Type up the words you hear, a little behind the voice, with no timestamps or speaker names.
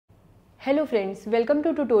Hello friends, welcome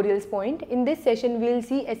to Tutorialspoint. In this session, we will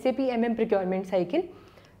see SAP MM Procurement Cycle.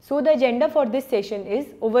 So the agenda for this session is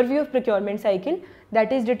overview of procurement cycle,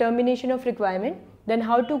 that is determination of requirement, then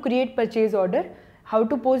how to create purchase order, how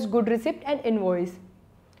to post good receipt and invoice.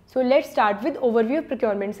 So let's start with overview of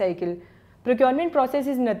procurement cycle. Procurement process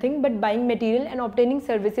is nothing but buying material and obtaining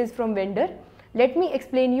services from vendor. Let me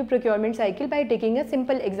explain you procurement cycle by taking a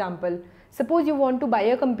simple example. Suppose you want to buy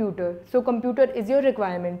a computer. So computer is your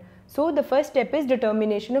requirement. So the first step is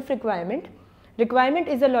determination of requirement. Requirement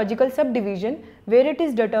is a logical subdivision where it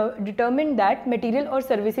is determined that material or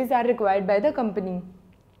services are required by the company.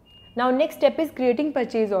 Now next step is creating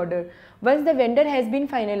purchase order. Once the vendor has been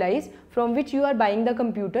finalized from which you are buying the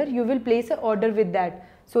computer, you will place an order with that.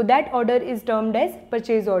 So that order is termed as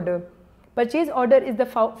purchase order. Purchase order is the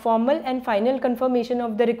formal and final confirmation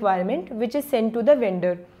of the requirement which is sent to the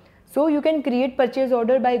vendor. So you can create purchase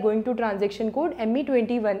order by going to transaction code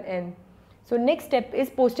ME21N. So next step is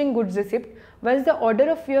posting goods receipt. Once the order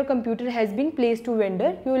of your computer has been placed to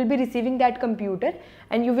vendor, you will be receiving that computer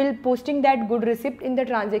and you will posting that good receipt in the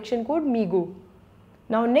transaction code MIGO.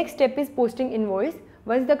 Now next step is posting invoice.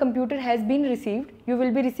 Once the computer has been received, you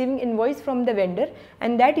will be receiving invoice from the vendor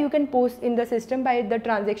and that you can post in the system by the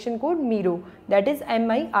transaction code MIRO, that is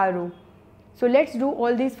MIRO. So let's do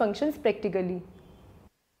all these functions practically.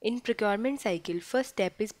 In procurement cycle, first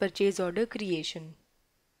step is purchase order creation.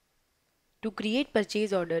 To create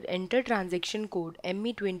purchase order, enter transaction code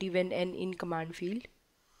ME21N in command field.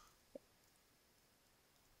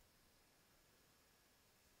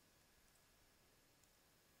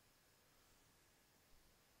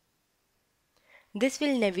 This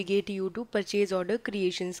will navigate you to purchase order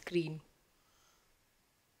creation screen.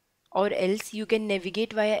 Or else you can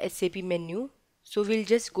navigate via SAP menu. So we'll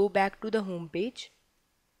just go back to the home page.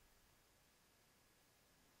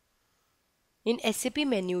 In SAP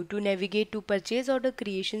menu, to navigate to purchase order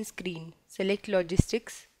creation screen, select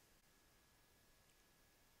logistics,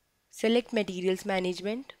 select materials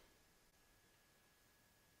management,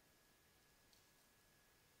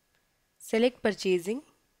 select purchasing.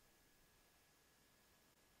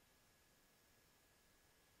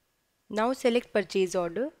 Now select purchase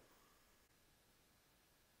order.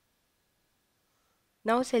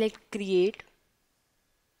 Now select create.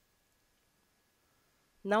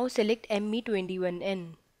 Now select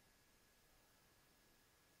ME21N.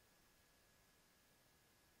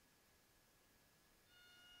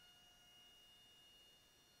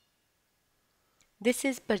 This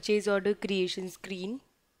is purchase order creation screen.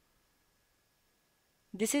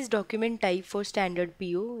 This is document type for standard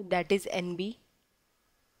PO, that is NB.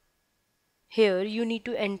 Here you need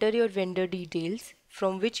to enter your vendor details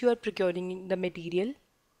from which you are procuring the material.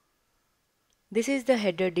 This is the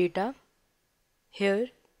header data. Here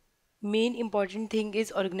main important thing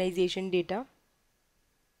is organization data.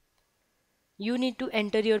 You need to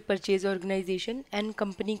enter your purchase organization and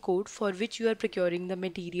company code for which you are procuring the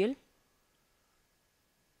material.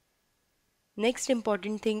 Next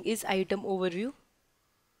important thing is item overview.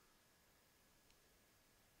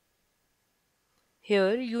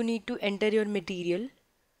 Here you need to enter your material,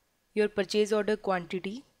 your purchase order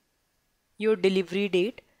quantity, your delivery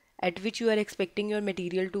date at which you are expecting your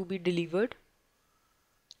material to be delivered,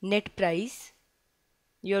 net price,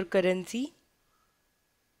 your currency,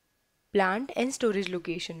 plant and storage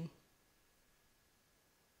location.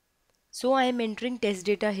 So I am entering test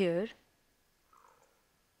data here.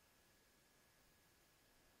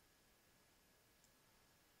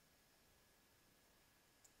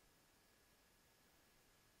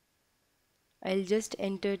 I'll just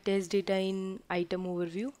enter test data in item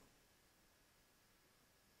overview.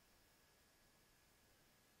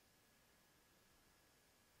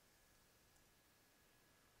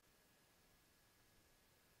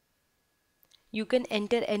 You can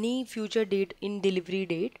enter any future date in delivery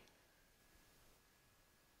date.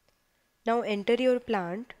 Now enter your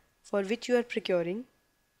plant for which you are procuring,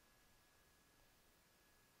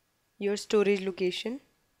 your storage location.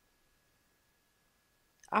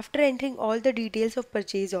 After entering all the details of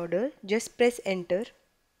purchase order, just press enter.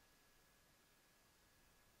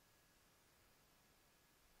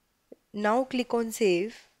 Now click on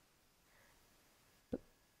save.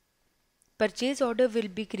 Purchase order will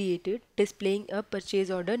be created displaying a purchase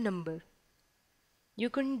order number. You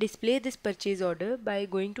can display this purchase order by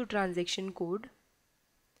going to transaction code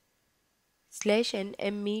 /n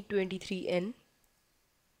ME23N.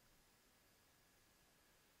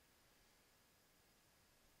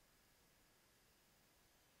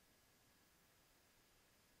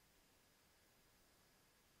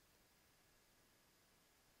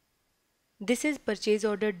 This is purchase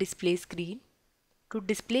order display screen. To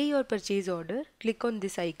display your purchase order, click on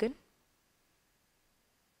this icon.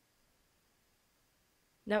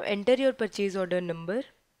 Now enter your purchase order number.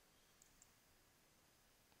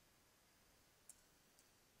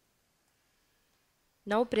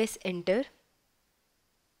 Now press enter.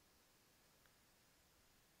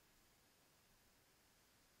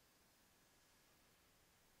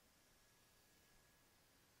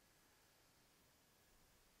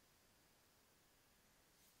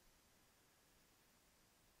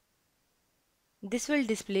 This will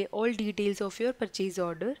display all details of your purchase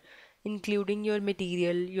order, including your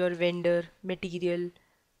material, your vendor, material,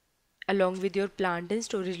 along with your plant and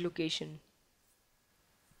storage location.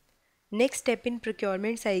 Next step in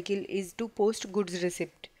procurement cycle is to post goods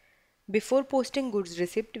receipt. Before posting goods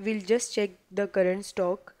receipt, we'll just check the current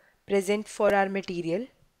stock present for our material.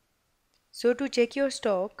 So to check your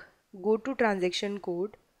stock, go to transaction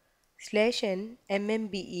code /n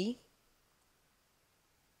MMBE.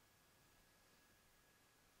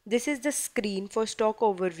 This is the screen for stock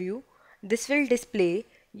overview. This will display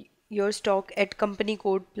your stock at company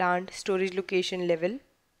code, plant, storage location level.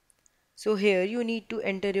 So here you need to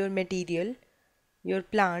enter your material, your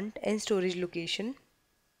plant and storage location.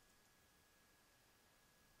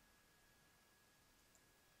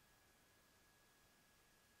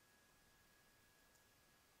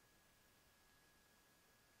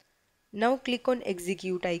 Now click on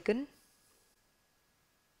execute icon.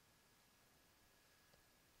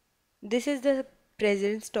 This is the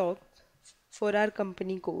present stock for our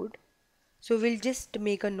company code. So we'll just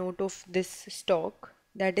make a note of this stock,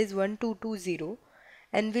 that is 1220,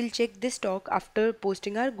 and we'll check this stock after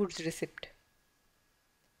posting our goods receipt.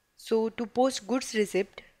 So to post goods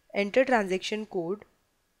receipt, enter transaction code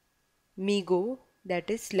MIGO, that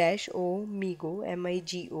is /O MIGO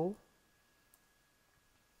MIGO.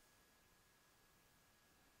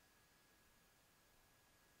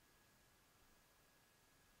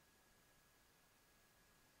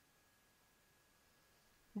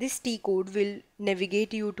 This T code will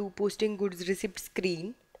navigate you to posting goods receipt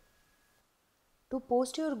screen. To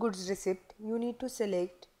post your goods receipt, you need to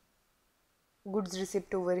select goods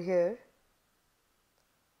receipt over here.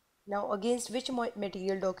 Now against which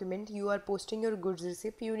material document you are posting your goods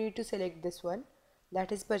receipt, you need to select this one,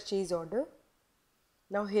 that is purchase order.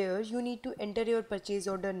 Now here you need to enter your purchase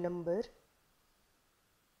order number.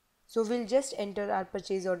 So we'll just enter our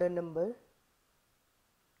purchase order number.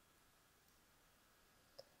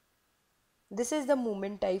 This is the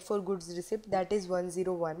movement type for goods receipt, that is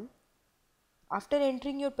 101. After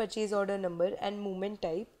entering your purchase order number and movement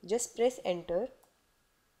type, just press enter.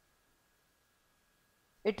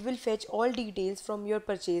 It will fetch all details from your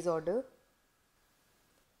purchase order.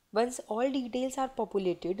 Once all details are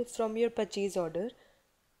populated from your purchase order,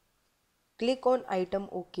 click on item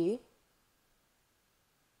OK.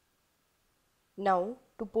 Now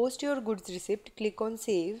to post your goods receipt, click on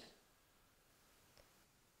save.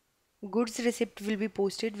 Goods receipt will be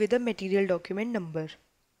posted with a material document number.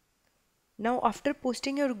 Now after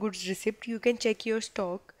posting your goods receipt, you can check your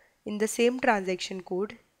stock in the same transaction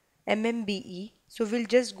code MMBE. So we'll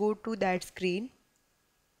just go to that screen.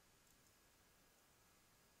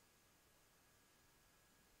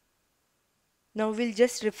 Now we'll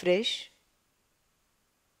just refresh.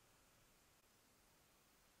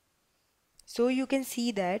 So you can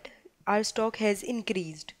see that our stock has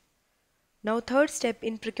increased. Now third step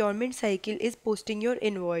in procurement cycle is posting your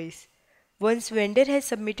invoice. Once vendor has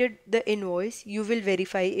submitted the invoice, you will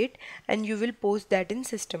verify it and you will post that in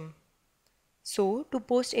system. So to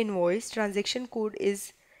post invoice, transaction code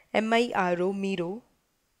is MIRO.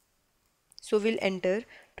 So we'll enter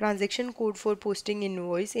transaction code for posting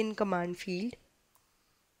invoice in command field.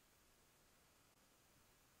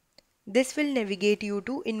 This will navigate you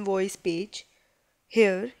to invoice page.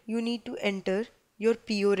 Here you need to enter your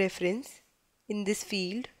PO reference in this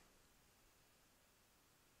field.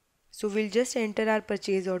 So we'll just enter our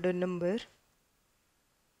purchase order number.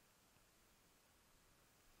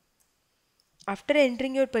 After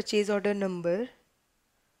entering your purchase order number,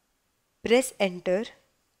 press enter.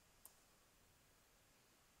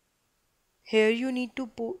 Here you need to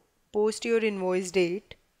post your invoice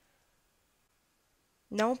date.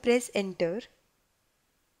 Now press enter.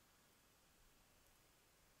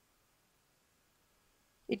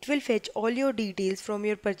 It will fetch all your details from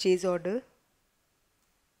your purchase order.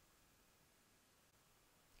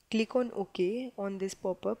 Click on OK on this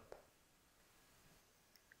pop-up.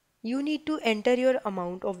 You need to enter your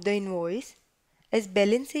amount of the invoice. As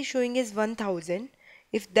balance is showing as 1000.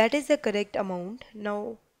 If that is the correct amount,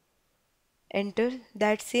 now enter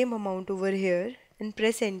that same amount over here and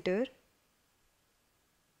press enter.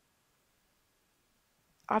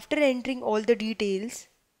 After entering all the details,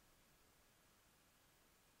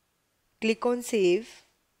 click on Save.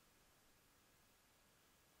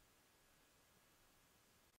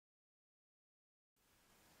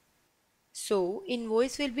 So,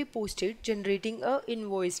 invoice will be posted generating a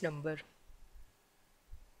invoice number.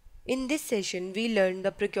 In this session, we learned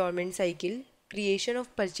the procurement cycle, creation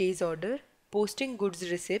of purchase order, posting goods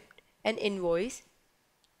receipt and invoice.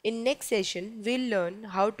 In next session, we'll learn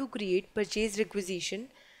how to create purchase requisition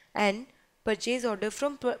and purchase order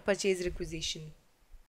from purchase requisition.